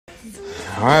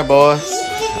All right, boys.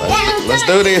 Let's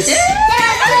do this.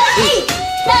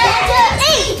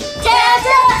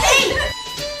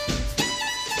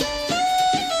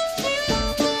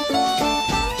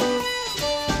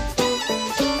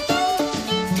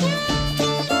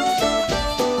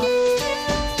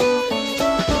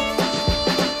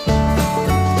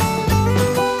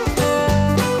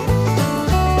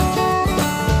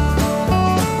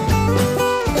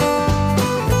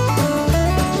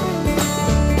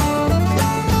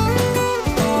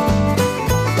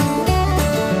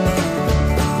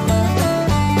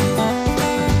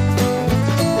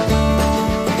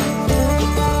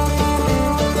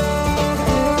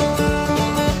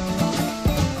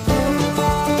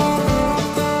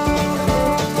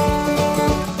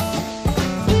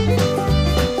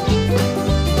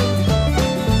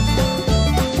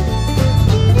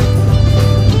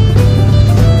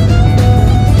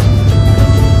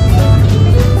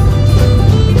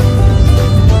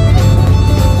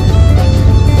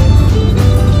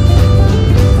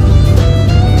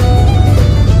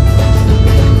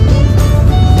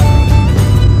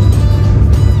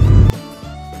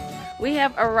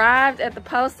 Arrived at the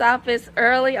post office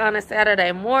early on a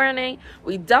Saturday morning.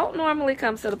 We don't normally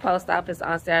come to the post office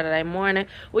on Saturday morning.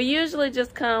 We usually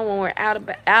just come when we're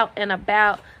out and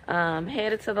about,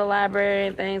 headed to the library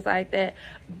and things like that.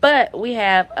 But we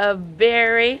have a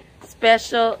very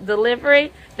special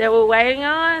delivery that we're waiting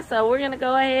on, so we're gonna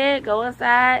go ahead, go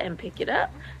inside and pick it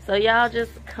up. So y'all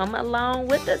just come along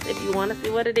with us if you want to see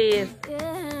what it is.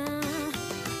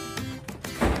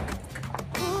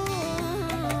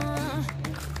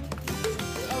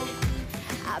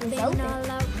 I've been all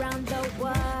around the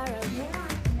world,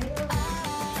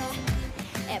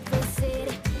 every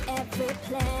city, every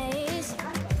place.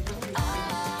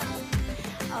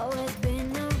 Always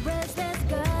been a restless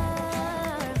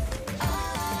girl,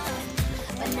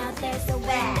 but now there's a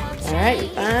way. All right, you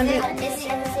find it.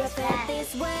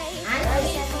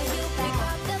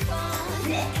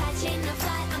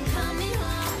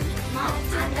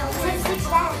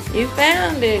 You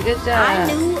found it. Good job. I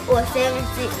knew it was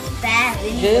 765.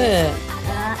 Good.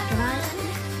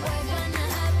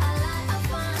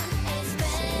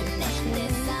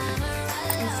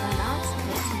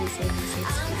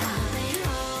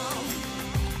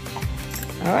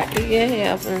 All right, you get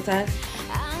here, open the tie.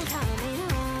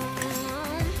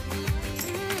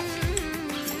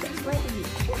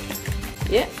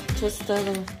 Yeah, twist the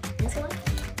other one. This one?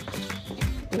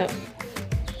 No.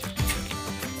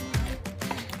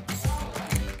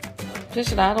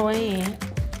 Push it all the way in.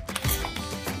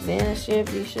 Then you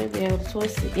should be able to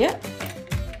twist it. Yep.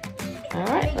 All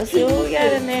right, let's see what we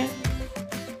got in there.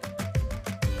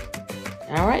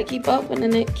 All right, keep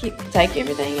opening it. Take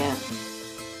everything out.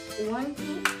 One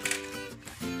piece.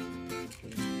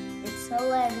 It's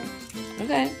 11.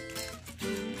 Okay.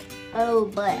 Oh,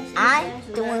 but I'm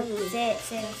the one who said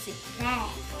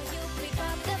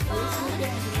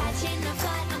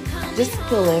 765. Just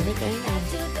pull everything out.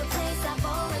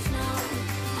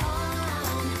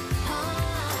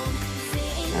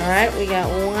 All right, we got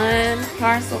one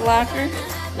parcel locker,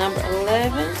 number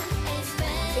 11. All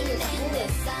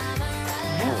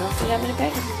right, let's see how many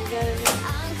packages you got in there.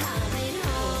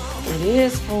 It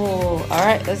is full. All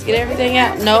right, let's get everything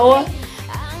out. Noah,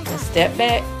 let's step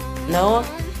back. Noah,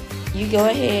 you go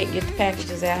ahead, get the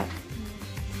packages out.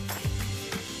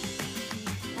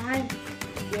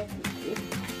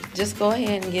 Just go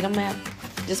ahead and get them out.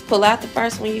 Just pull out the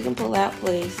first one you can pull out,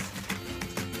 please.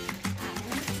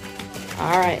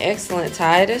 All right, excellent,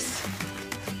 Titus.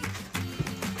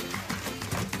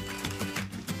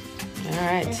 All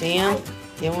right, Tim,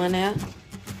 get one out.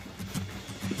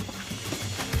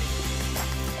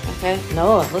 Okay,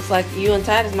 Noah, looks like you and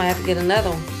Titus might have to get another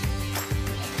one.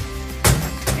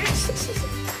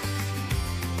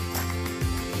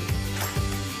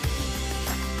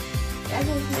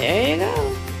 There you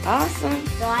go. Awesome.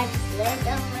 So I just let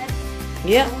them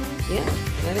Yep.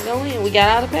 Let it go in. We got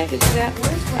all the packages out.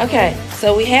 Okay,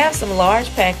 so we have some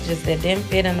large packages that didn't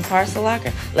fit in the parcel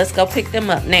locker. Let's go pick them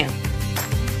up now.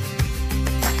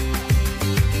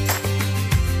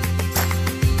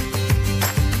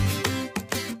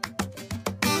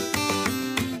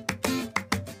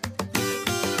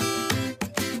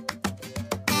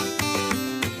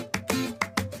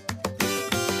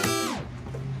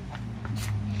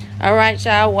 All right,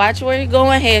 y'all, watch where you're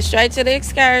going. Head straight to the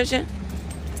excursion.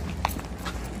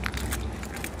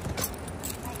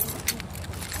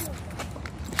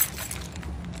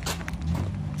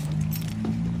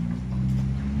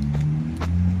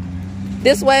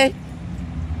 This way.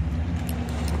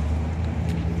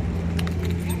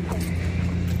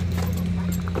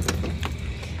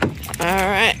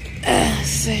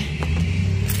 see.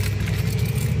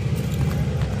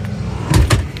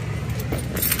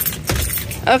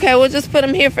 Okay, we'll just put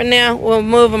them here for now. We'll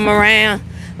move them around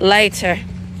later.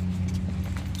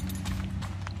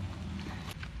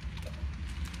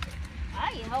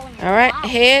 All right,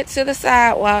 head to the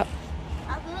sidewalk.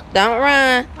 Don't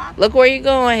run. Look where you're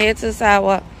going. Head to the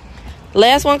sidewalk.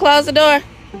 Last one, close the door.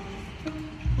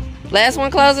 Last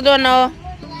one, close the door, Noah.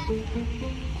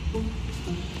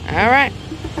 All right.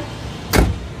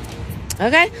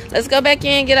 Okay, let's go back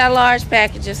in and get our large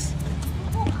packages.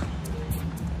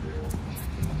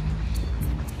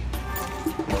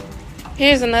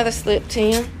 Here's another slip,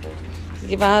 Tim.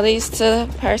 Give all these to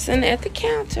the person at the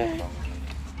counter.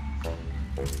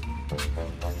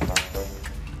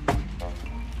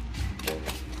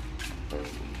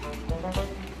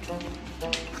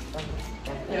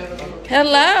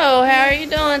 Hello, how are you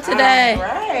doing today?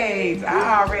 Great.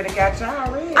 I already got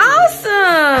y'all ready.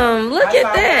 Awesome. Look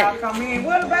at that. Come in.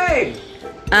 What a baby.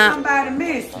 Somebody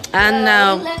missed. I He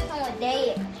know. left on a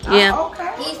date. Yeah.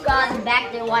 Okay. He's gone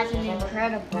back there watching The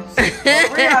Incredibles.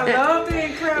 I love The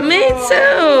Incredibles. Me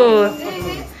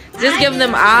too. Just give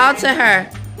them all to her.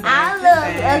 I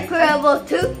love Incredibles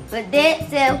too, but Dad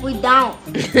said we don't.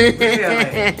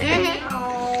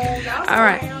 All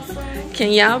right.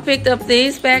 Can y'all pick up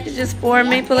these packages for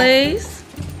me, please?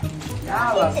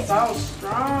 Y'all are so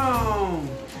strong.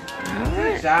 All Good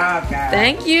right. job, guys.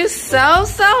 Thank you so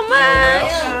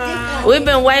much. We've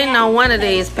been waiting on one of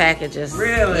these packages.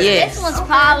 Really? Yes. This one's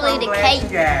probably the Glad you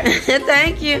cake. got it.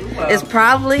 Thank you. It's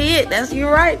probably it. That's you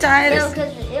right, Titus.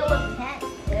 Because it was packed.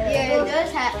 Yeah, it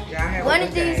does have. Y'all have One a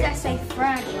of good these day. that say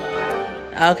front.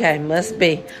 Okay, must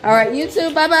be. All right, you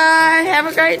too. Bye-bye. Have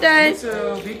a great day. You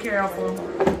too. Be careful.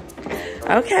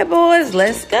 Okay, boys,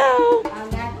 let's go. I'm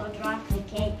not going to drop the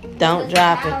cake. Don't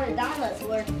drop it. How the donuts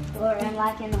were in,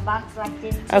 like in a box like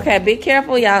this. Okay, be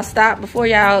careful. Y'all stop before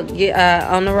y'all get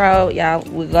on the road. Y'all,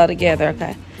 we go together,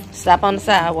 okay? Stop on the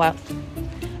sidewalk.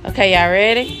 Okay, y'all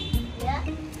ready? Yeah.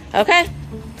 Okay,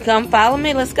 come follow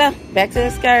me. Let's go. Back to the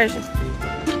excursion.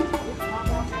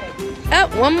 Oh,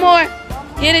 one more.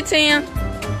 Get it, Tim.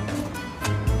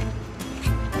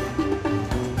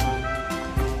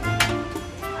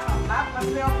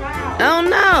 Oh,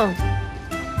 no.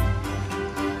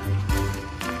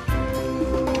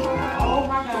 Oh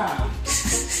my God.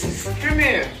 Come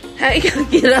here. How you gonna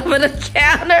get over the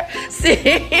counter? The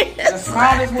Serious?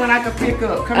 smallest one I could pick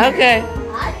up. Come here. Okay.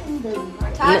 I can do it.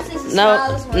 Titus is the No,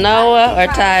 smallest one. Noah or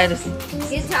Titus?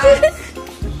 It's Titus.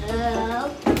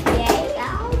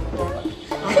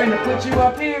 Okay, I'm gonna put you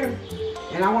up here,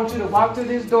 and I want you to walk to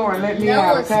this door and let me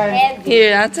out, Noah's okay? heavy.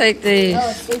 Here, I'll take these.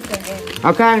 Noah's super heavy.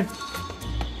 Okay.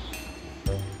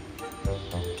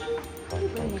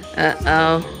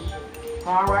 Uh-oh.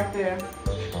 Car right there.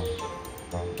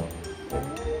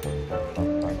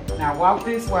 Now walk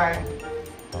this way.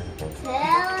 Tell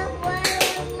him what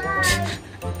it was.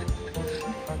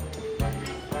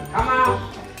 Come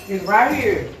on. It's right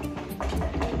here.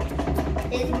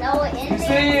 Is Noah in You see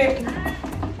there? it?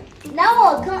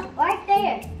 Noah, come right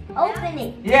there. Open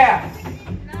it. Yeah.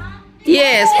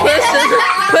 Yes,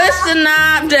 push the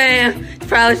knob down.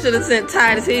 Probably should have sent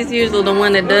Titus. He's usually the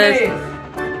one that Look at does. this.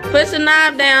 Push the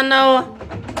knob down, Noah.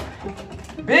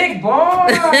 Big boy.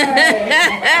 Thank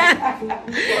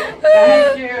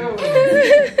you.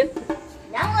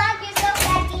 Don't lock yourself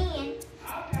back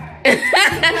in.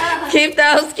 Keep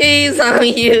those keys on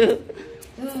you.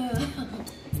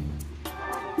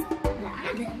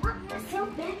 Lock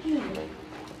yourself back in.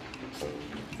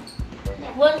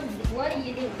 What do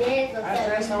you do? There's I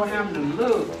just don't have to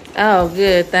look. Oh,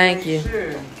 good. Thank you.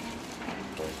 Sure.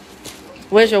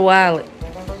 Where's your wallet?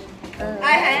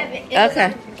 I have it.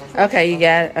 Okay. Okay, you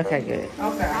got it. Okay, good.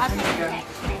 Okay.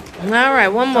 All right,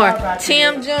 one more.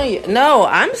 Tim Jr. No,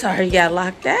 I'm sorry you got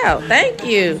locked out. Thank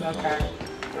you. Okay.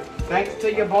 Thanks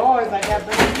to your boys, I got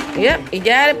them. Yep, you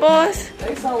got it, boys?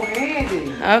 They so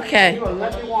handy. Okay. You a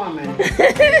lucky woman.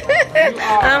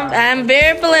 I'm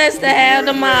very blessed to have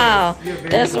them all.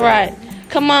 That's right.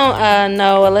 Come on,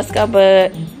 Noah. Let's go,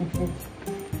 bud.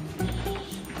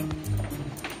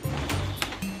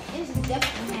 This is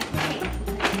definitely happening.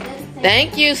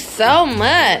 Thank you so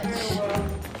much.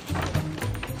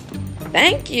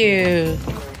 Thank you.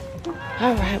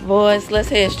 All right, boys. Let's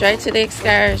head straight to the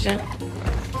excursion. I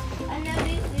know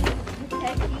this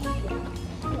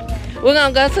is We're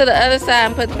going to go to the other side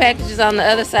and put the packages on the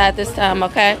other side this time,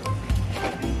 okay?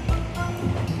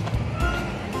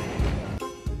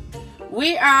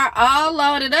 We are all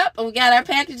loaded up, and we got our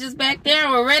packages back there,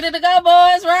 and we're ready to go,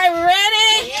 boys, right? We're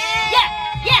ready? Yeah.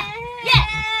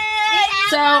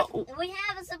 So, We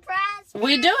have a surprise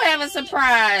We do have a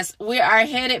surprise. We are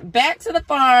headed back to the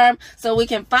farm so we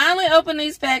can finally open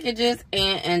these packages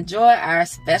and enjoy our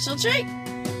special treat.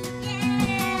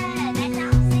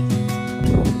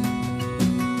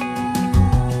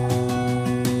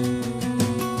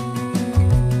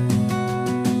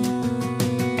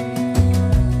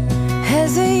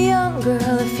 As a young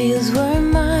girl, the fields were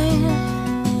mine.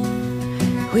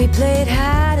 We played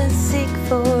hide and seek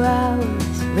for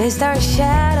hours, raised our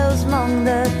shadows among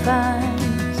the pines.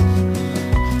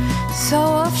 So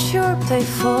offshore,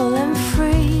 playful and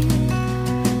free,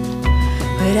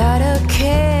 without a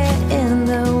care in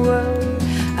the world.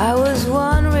 I was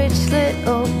one rich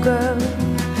little girl,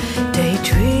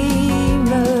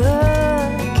 daydreamer,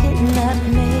 kidnap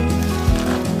me.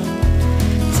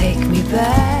 Take me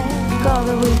back, all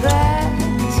the way back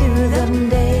to them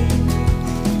days,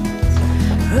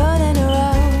 running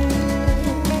around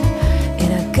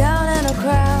in a gown and a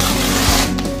crown,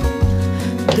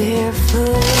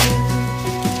 barefoot.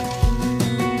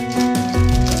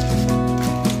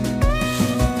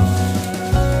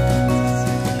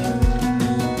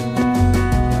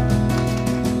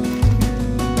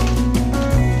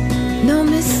 No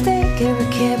mistake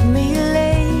ever kept me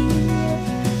late.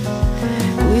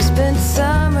 We spent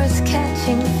summers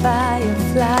catching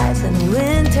fireflies and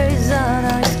winters on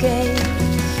our skates.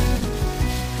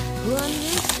 One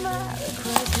new smile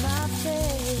across my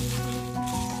face.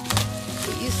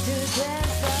 We used to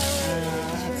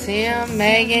dance. Tim,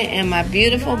 Megan, and my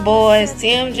beautiful boys,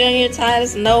 Tim Jr.,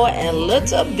 Titus, Noah, and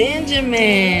little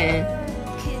Benjamin.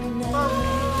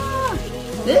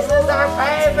 This is our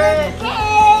favorite cake.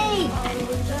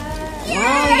 Oh,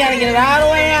 you gotta get it all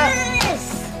the way out.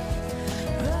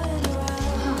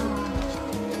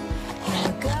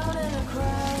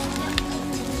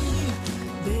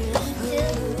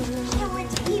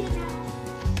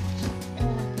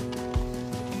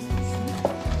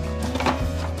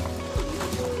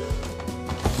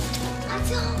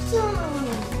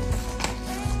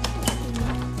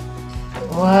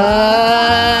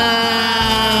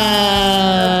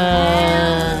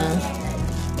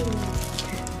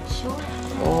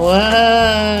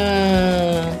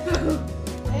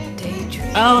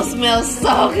 Oh, it smells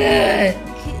so good.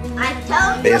 I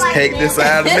told Best cake this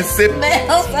side of Mississippi.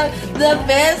 Smells the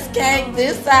best cake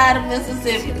this side of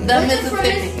Mississippi. The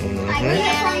Mississippi.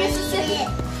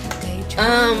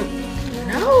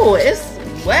 No, it's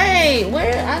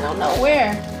where? I don't know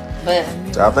where. But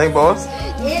What y'all think, boys?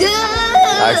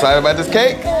 Y'all excited about this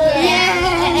cake?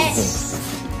 Yes.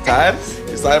 Titus, you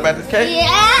excited about this cake?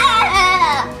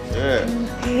 Yeah. Yeah.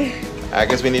 I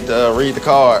guess we need to read the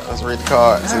card. Let's read the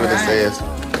card and see what it says.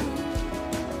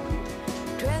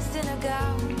 Dressed in a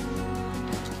gown,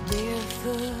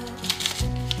 barefoot.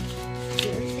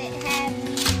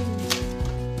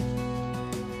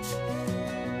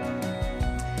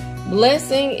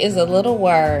 blessing is a little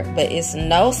word, but it's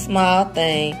no small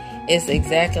thing. It's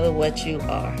exactly what you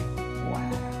are.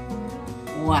 Wow.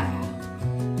 Wow.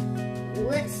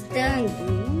 What's done?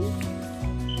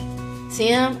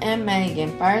 Tim and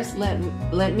Megan, first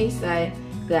let me say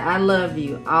that I love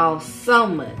you all so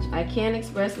much. I can't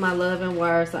express my love in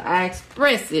words, so I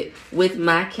express it with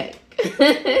my cake.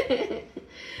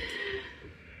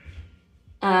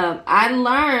 I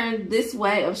learned this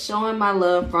way of showing my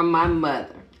love from my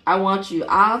mother. I want you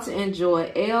all to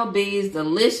enjoy LB's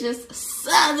delicious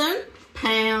Southern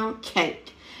pound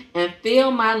cake and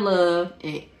feel my love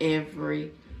in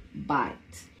every bite.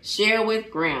 Share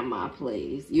with Grandma,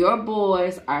 please. Your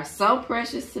boys are so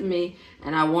precious to me,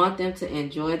 and I want them to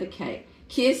enjoy the cake.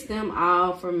 Kiss them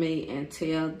all for me and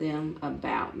tell them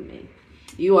about me.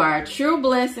 You are a true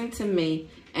blessing to me,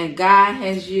 and God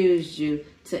has used you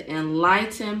to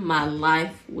enlighten my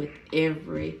life with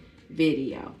every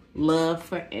video. Love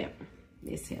forever,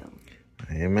 Miss Helen.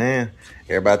 Amen.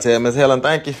 Everybody tell Miss Helen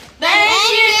thank you. Thank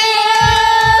you.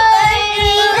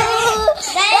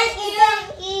 Thank you.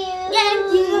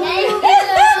 Thank you.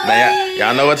 Now,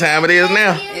 y'all know what time it is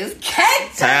now? It's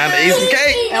cake Time to eat some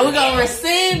cake. and we're going to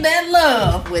receive that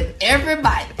love with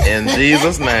everybody. In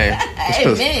Jesus' name.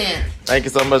 Amen. Thank you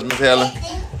so much, Miss Helen.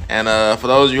 And for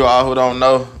those of you all who don't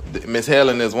know, Miss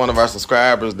Helen is one of our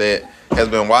subscribers that has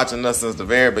been watching us since the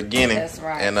very beginning. That's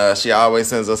right. And she always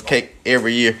sends us cake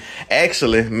every year.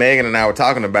 Actually, Megan and I were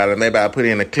talking about it. Maybe I'll put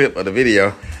in a clip of the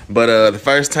video. But the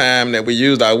first time that we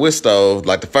used our wood stove,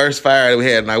 like the first fire that we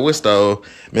had in our wood stove,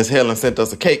 Miss Helen sent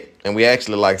us a cake. And we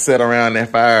actually like sat around that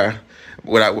fire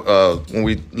with when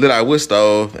we lit our wood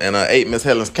stove and ate Miss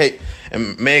Helen's cake.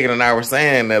 And Megan and I were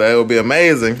saying that it would be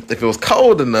amazing if it was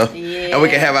cold enough and we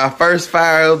could have our first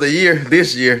fire of the year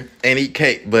this year and eat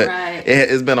cake. But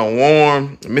it's been a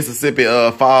warm Mississippi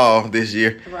fall this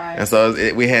year. Right. And so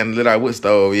we hadn't lit our wood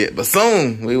stove yet. But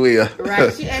soon we will.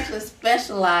 Right. She actually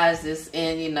specializes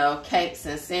in, you know, cakes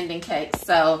and sending cakes.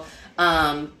 So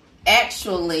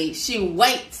actually she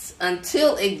waits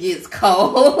until it gets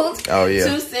cold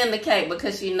to send the cake,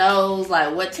 because she knows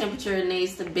like what temperature it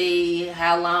needs to be,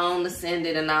 how long to send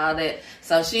it and all that.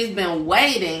 So she's been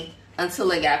waiting until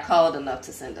it got cold enough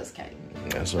to send us cake.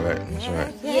 That's right. That's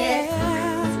right.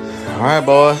 Yeah. All right,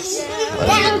 boys.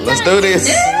 Let's do this.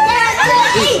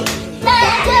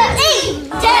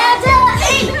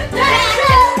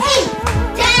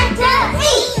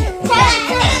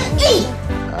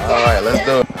 All right, let's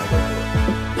do it.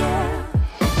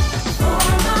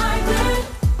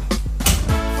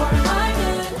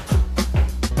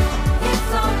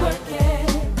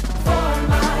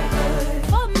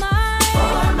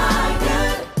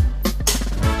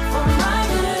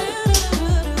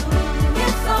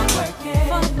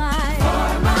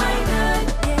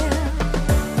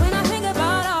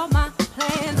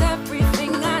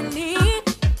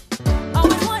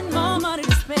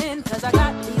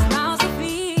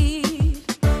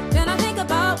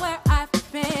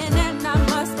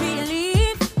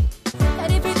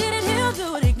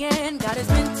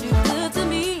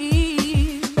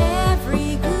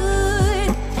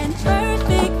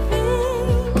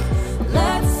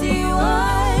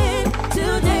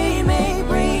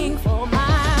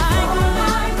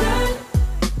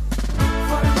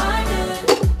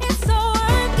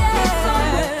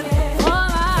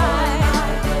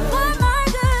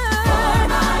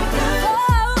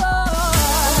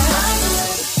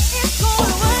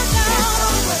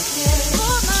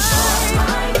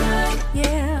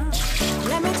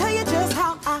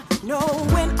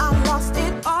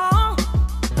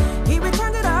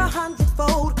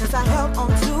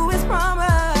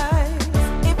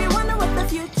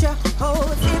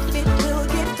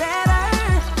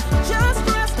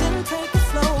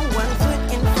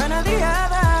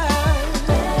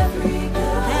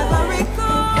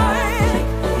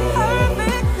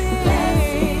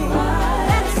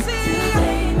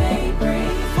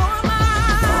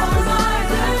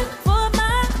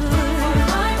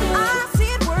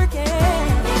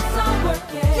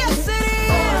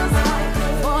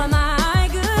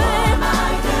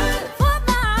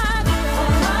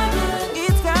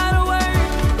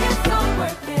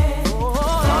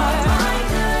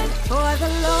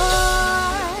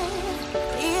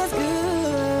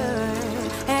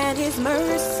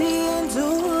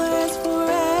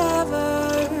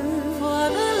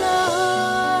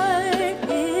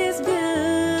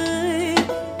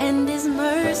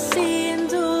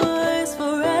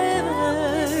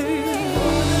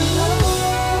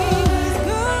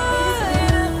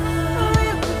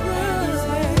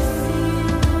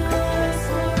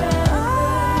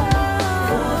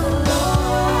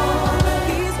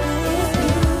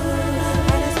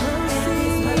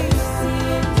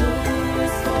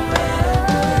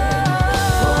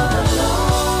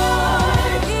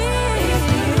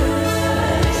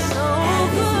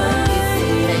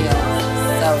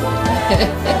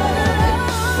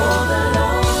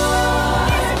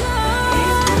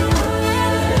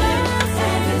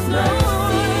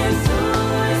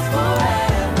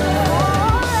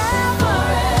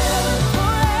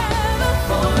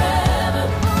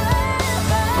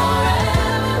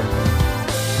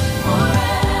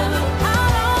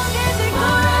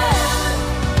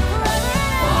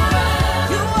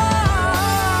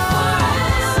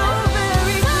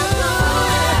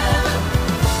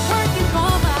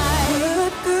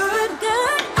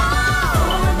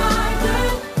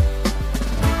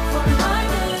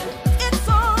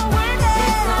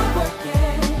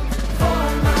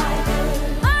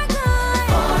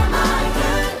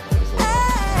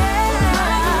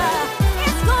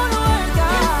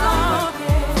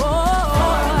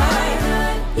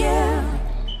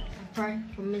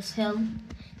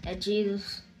 That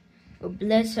Jesus will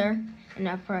bless her, and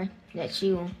I pray that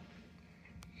she will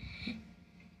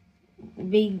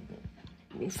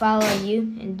follow you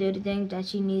and do the things that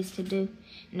she needs to do,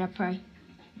 and I pray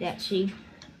that she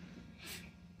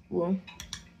will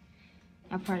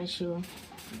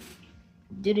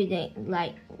do the thing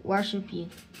like worship you.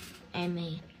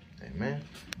 Amen. Amen.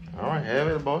 All right, have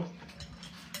it, boy.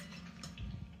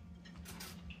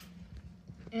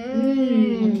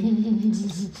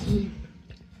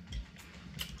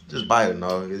 Just bite it,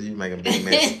 no, because you make a big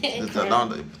mess. Just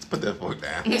don't put that fork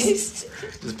down. Just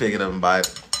pick it up and bite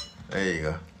it. There you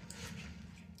go.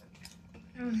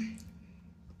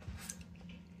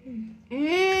 So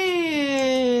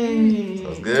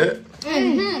it's good?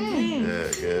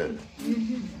 Good.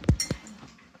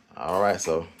 All right,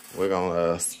 so we're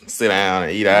gonna sit down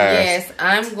and eat ours. Yes,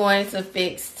 I'm going to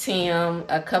fix Tim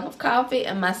a cup of coffee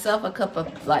and myself a cup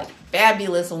of like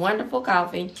fabulous, wonderful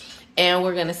coffee. And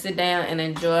we're gonna sit down and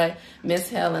enjoy Miss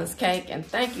Helen's cake. And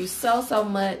thank you so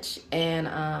much.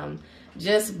 And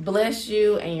just bless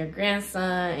you and your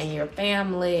grandson and your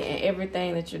family and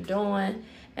everything that you're doing.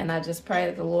 And I just pray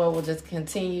that the Lord will just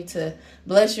continue to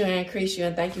bless you and increase you.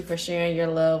 And thank you for sharing your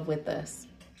love with us.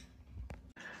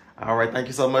 All right, thank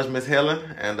you so much, Miss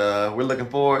Helen. And we're looking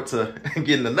forward to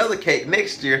getting another cake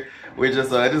next year. We're just,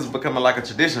 this is becoming like a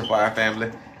tradition for our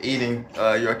family, eating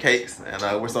your cakes.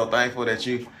 And we're so thankful that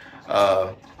you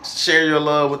share your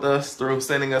love with us through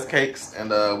sending us cakes.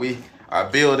 And we are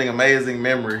building amazing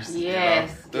memories.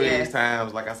 Yes. Through these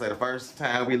times. Like I said, the first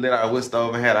time we lit our wood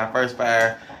stove and had our first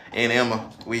fire in Emma,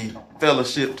 we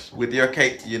fellowshipped with your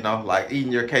cake, like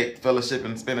eating your cake,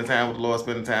 fellowshipping, spending time with the Lord,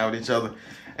 spending time with each other.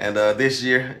 And this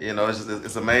year,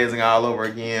 it's amazing all over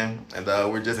again. And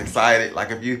we're just excited.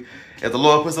 Like if the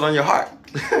Lord puts it on your heart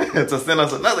to send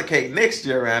us another cake next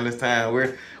year around this time,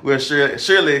 we'll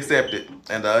surely accept it.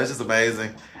 And it's just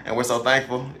amazing. And we're so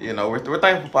thankful. We're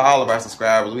thankful for all of our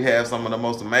subscribers. We have some of the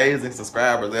most amazing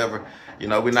subscribers ever.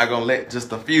 We're not gonna let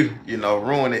just a few,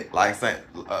 ruin it,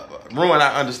 ruin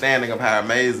our understanding of how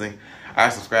amazing our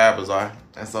subscribers are.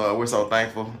 And so we're so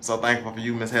thankful for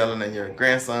you, Miss Helen, and your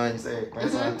grandson. You said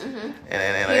grandson,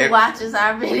 and he watches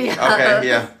our videos. Okay,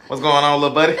 yeah. What's going on,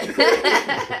 little buddy?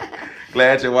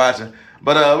 Glad you're watching.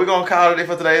 But we're gonna call it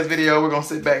for today's video. We're gonna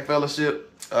sit back, fellowship.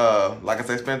 Like I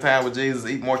said, spend time with Jesus,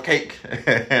 eat more cake,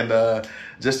 and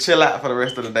just chill out for the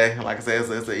rest of the day. Like I said,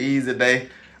 it's an easy day,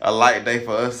 a light day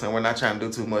for us, and we're not trying to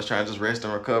do too much. Trying to just rest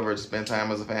and recover, just spend time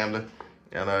as a family,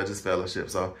 and just fellowship.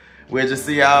 So we'll just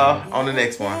see y'all on the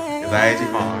next one. It's I.A.G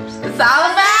Farms. It's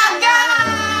all about God.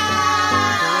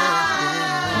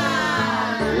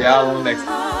 See y'all on the next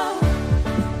one.